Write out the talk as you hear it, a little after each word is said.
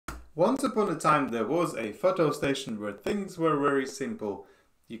Once upon a time there was a photo station where things were very simple.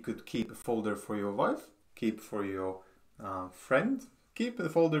 You could keep a folder for your wife, keep for your friend, keep a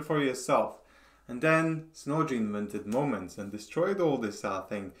folder for yourself. And then Synology invented Moments and destroyed all this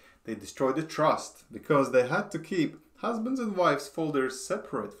thing. They destroyed the trust because they had to keep husbands and wives folders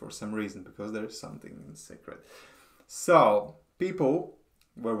separate for some reason, because there's something in secret. So people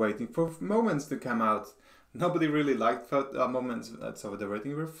were waiting for Moments to come out. Nobody really liked Moments, so they were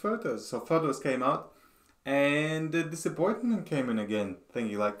waiting for Photos. So Photos came out, and the disappointment came in again,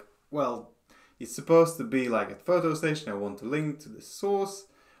 thinking like, well, it's supposed to be like a photo station. I want to link to the source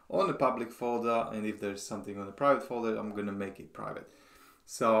on a public folder, and if there's something on a private folder, I'm gonna make it private.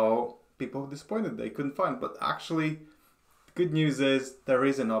 So people were disappointed they couldn't find, but actually, good news is there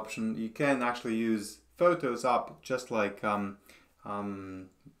is an option. You can actually use Photos app just like the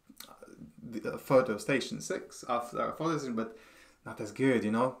Photo Station 6 after Photo Station, but not as good,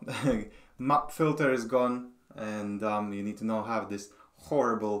 you know. Map filter is gone, and you need to now have this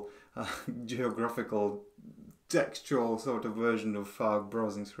horrible geographical textual sort of version of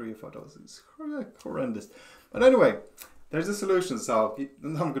browsing through your photos. It's horrendous. But anyway, there's a solution. So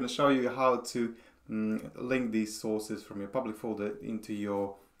I'm going to show you how to link these sources from your public folder into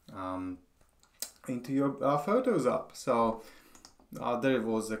your Photos app. So there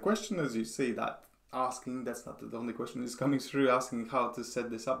was a question, as you see, that asking, that's not the only question is coming through, asking how to set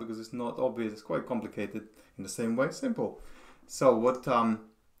this up, because it's not obvious, it's quite complicated. In the same way, simple. So what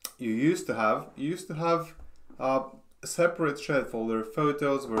you used to have a separate shared folder,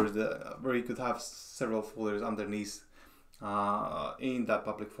 Photos, where you could have several folders underneath in that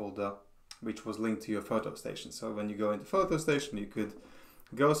public folder, which was linked to your photo station. So when you go into photo station, you could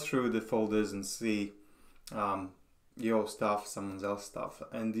go through the folders and see your stuff, someone else's stuff.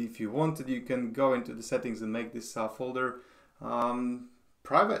 And if you wanted, you can go into the settings and make this folder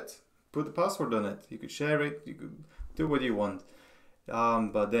private. Put a password on it. You could share it. You could do what you want.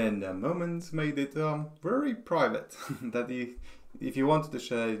 But then Moments made it very private. That if you wanted to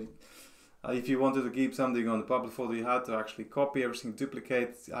share, if you wanted to keep something on the public folder, you had to actually copy everything,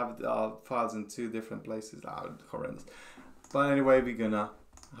 duplicate, have files in 2 different places. Horrendous. But anyway, we're gonna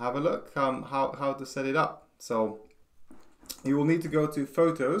have a look how to set it up. So you will need to go to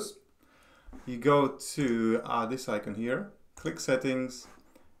Photos. You go to this icon here, click Settings,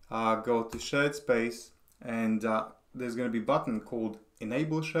 go to Shared Space, and there's going to be a button called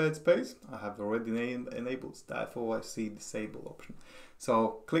Enable Shared Space. I have already enabled, therefore I see Disable option.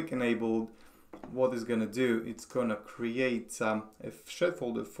 So click Enabled. What it's going to do, it's going to create a shared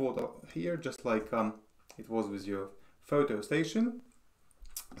folder photo here, just like it was with your photo station.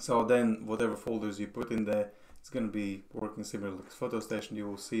 So then whatever folders you put in there, it's going to be working similar to photo station. You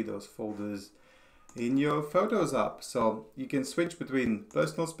will see those folders in your Photos app. So you can switch between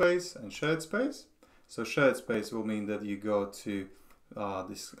personal space and shared space. So shared space will mean that you go to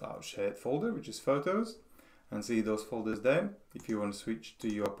this shared folder, which is Photos, and see those folders there. If you want to switch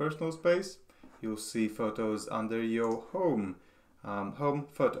to your personal space, you'll see Photos under your home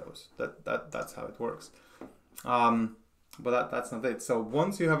Photos. That's how it works. But that's not it. So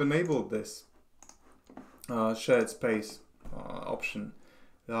once you have enabled this shared space option,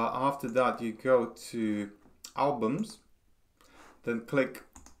 after that you go to Albums, then click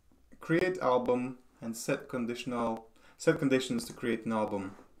Create Album and set conditions to create an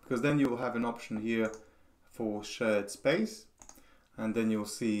album, because then you will have an option here for shared space, and then you'll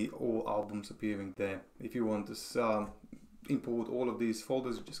see all albums appearing there. If you want to import all of these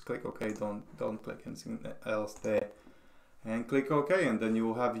folders, just click OK. Don't click anything else there, and click OK, and then you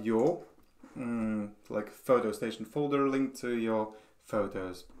will have your like photo station folder linked to your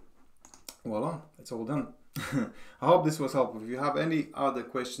photos. Voila, it's all done. I hope this was helpful. If you have any other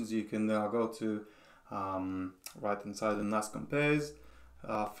questions, you can go to right inside the NAS compares,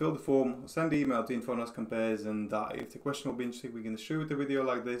 fill the form, send the email to info@nascompares, and if the question will be interesting, we're going to shoot a video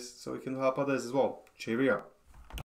like this so we can help others as well. Cheerio.